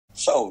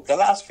So the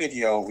last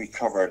video we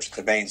covered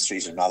the main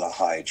street in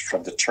Malahide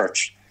from the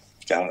church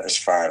down as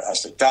far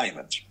as the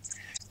Diamond.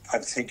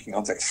 I'm thinking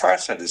on the far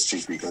side of the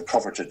street we could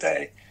cover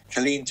today,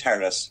 Killeen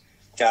Terrace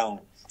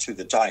down to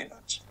the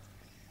Diamond.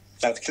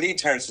 Now the Killeen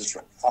Terrace is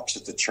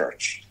opposite the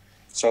church.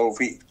 So if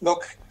we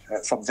look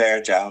from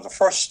there down, the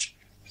first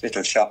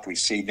little shop we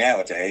see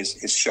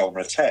nowadays is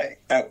Shomratay.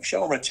 Now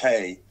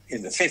Shomratay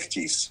in the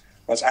 50s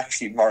was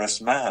actually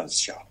Maurice Mahon's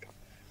shop.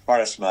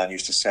 Maurice Mahon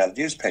used to sell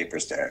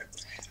newspapers there.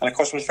 And of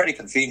course it was very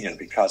convenient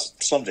because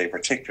Sunday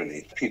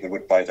particularly, people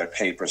would buy their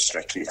papers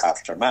directly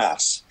after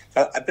Mass.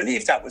 Now, I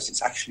believe that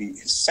was actually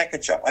his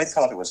second shop. I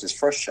thought it was his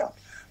first shop.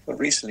 But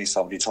recently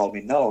somebody told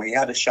me, no, he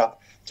had a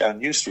shop down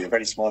New Street, a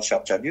very small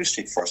shop down New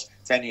Street first.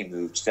 Then he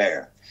moved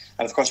there.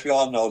 And of course we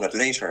all know that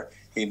later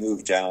he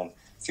moved down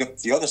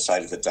the other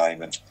side of the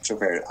Diamond to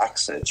where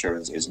AXA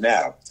Insurance is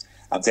now.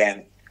 And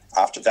then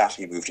after that,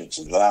 he moved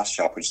into the last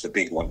shop, which is the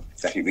big one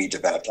that he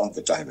redeveloped on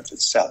the Diamond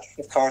itself.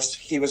 Of course,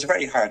 he was a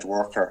very hard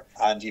worker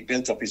and he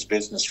built up his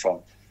business from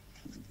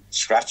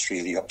scratch,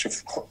 really, up to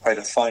quite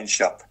a fine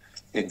shop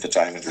in the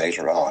Diamond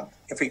later on.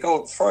 If we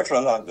go further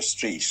along the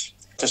street,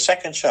 the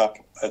second shop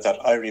that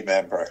I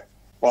remember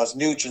was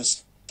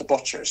Nugent's the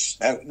Butchers.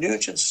 Now,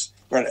 Nugent's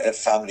were a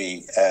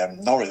family,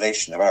 no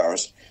relation of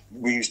ours.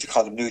 We used to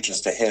call them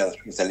Nugent's the Hill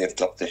because they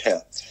lived up the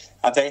hill.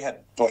 And they had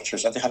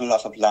butchers, and they had a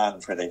lot of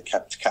land where they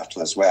kept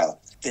cattle as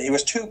well. There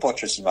was two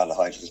butchers in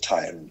Malahide at the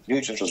time.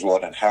 Nugent was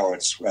one, and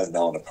Howard's well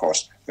known, of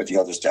course, with the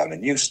others down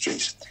in New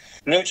Street.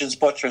 Nugent's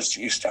butchers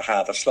used to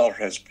have a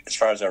slaughterhouse, as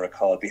far as I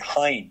recall,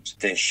 behind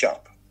the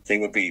shop. They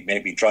would be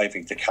maybe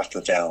driving the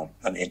cattle down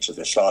and into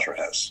the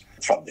slaughterhouse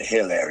from the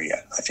hill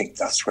area. I think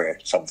that's where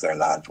some of their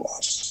land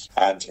was.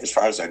 And as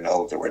far as I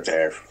know, they were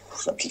there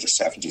until the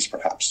 70s,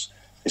 perhaps.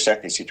 They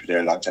certainly seem to be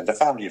there a long time. The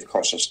family, of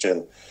course, are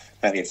still...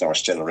 Many of them are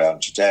still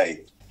around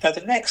today. Now,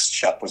 the next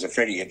shop was a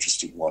very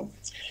interesting one.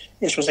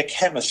 It was a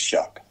chemist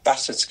shop,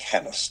 Bassett's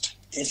Chemist.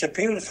 It's a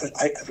beautiful...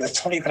 It's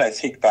funny when I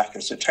think back,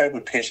 it's a terrible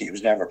pity it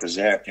was never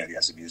preserved nearly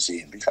as a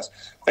museum, because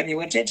when you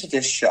went into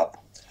this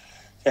shop,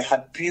 they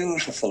had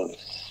beautiful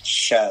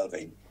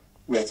shelving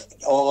with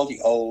all the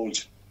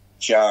old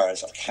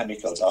jars of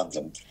chemicals on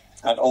them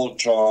and old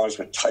drawers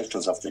with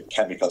titles of the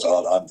chemicals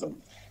all on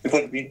them. It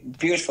would have been a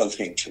beautiful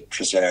thing to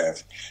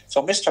preserve.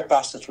 So Mr.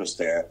 Bassett was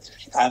there,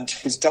 and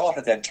his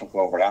daughter then took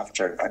over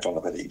after, I don't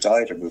know whether he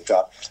died or moved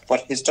on,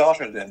 but his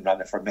daughter then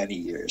ran it for many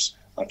years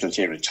until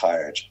she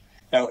retired.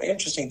 Now,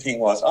 interesting thing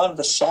was, on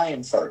the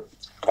sign for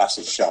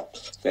Bassett's shop,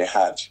 they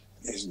had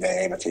his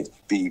name, I think,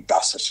 B.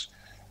 Bassett,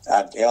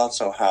 and they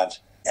also had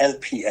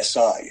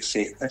LPSI.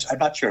 See, I'm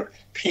not sure.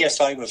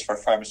 PSI was for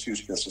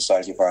Pharmaceutical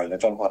Society of Ireland. I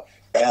don't know what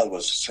L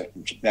was,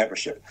 certain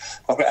membership.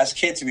 But as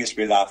kids, we used to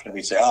be laughing and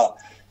we'd say,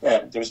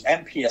 there was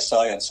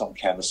MPSI on some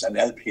chemists and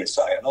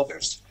LPSI on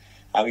others.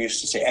 And we used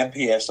to say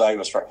MPSI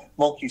was for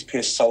monkey's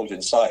piss sold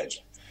inside.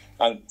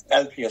 And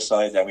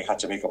LPSI, then we had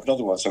to make up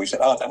another one. So we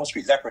said, that must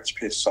be leopard's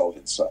piss sold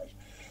inside.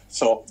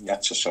 So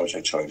that just shows how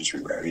childish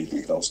we were really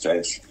in those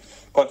days.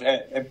 But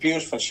a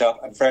beautiful shop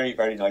and very,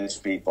 very nice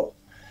people.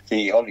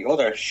 The only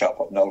other shop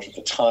of note at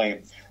the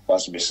time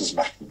was Mrs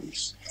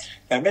McNamee's.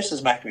 Now,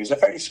 Mrs McNamee is a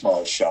very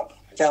small shop,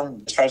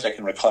 down, as far as I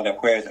can recall,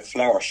 where the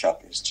flower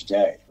shop is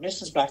today.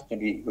 Mrs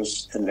McNamee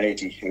was a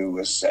lady who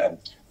was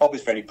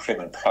always very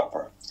prim and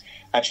proper.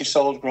 And she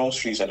sold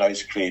groceries and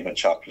ice cream and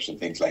chocolates and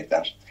things like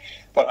that.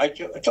 But I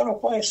don't know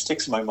why it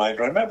sticks in my mind.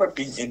 I remember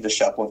being in the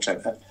shop one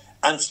time and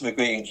Anthony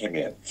McGuigan came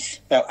in.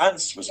 Now,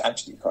 Ants was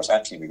Anthony, of course,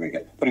 Anthony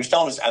McGuigan, but he was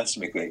known as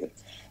Anthony McGuigan.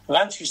 And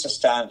Ants used to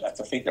stand at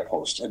the finger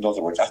post, in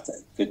other words, at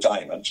the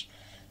Diamond,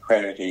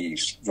 where the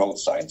road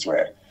signs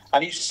were.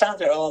 And he used to stand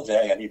there all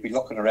day and he'd be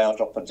looking around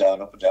up and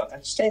down,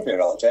 and stay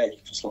there all day,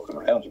 just looking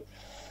around him.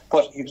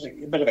 But he was a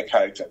bit of a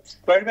character.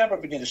 But I remember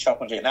being in the shop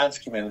one day and Ants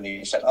came in and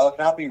he said, can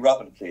I have me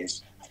Robin,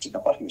 please? I didn't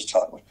know what he was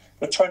talking about.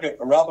 But it turned out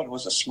a Robin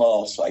was a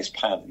small sliced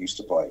pan that he used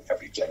to buy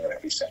every day or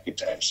every second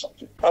day or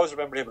something. I always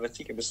remember him when I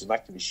think of Mrs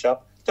McNamee's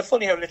shop. It's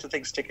funny how little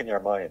things stick in your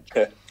mind.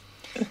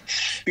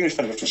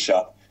 Beautiful little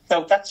shop.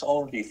 Now, that's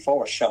only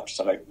 4 shops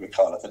that I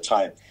recall at the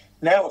time.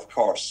 Now, of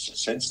course,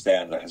 since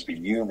then, there has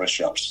been numerous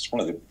shops. It's one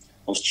of the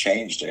most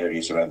changed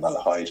areas around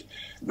Malahide.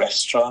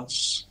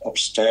 Restaurants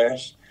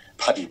upstairs,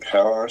 Paddy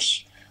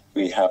Powers,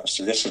 we have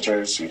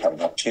solicitors, we have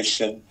an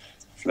optician,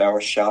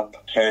 flower shop,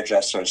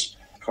 hairdressers,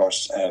 of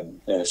course,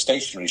 a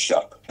stationery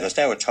shop. There's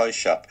now a toy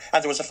shop.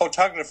 And there was a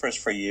photographer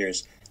for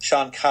years.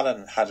 Sean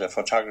Callan had a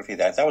photography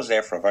there. That was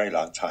there for a very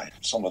long time.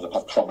 Some of them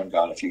have come and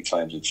gone a few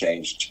times and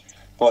changed.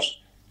 But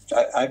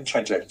I'm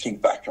trying to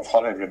think back of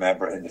what I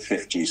remember in the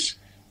 50s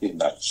in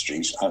that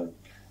street, and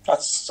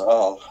that's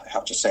all I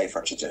have to say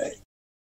for today.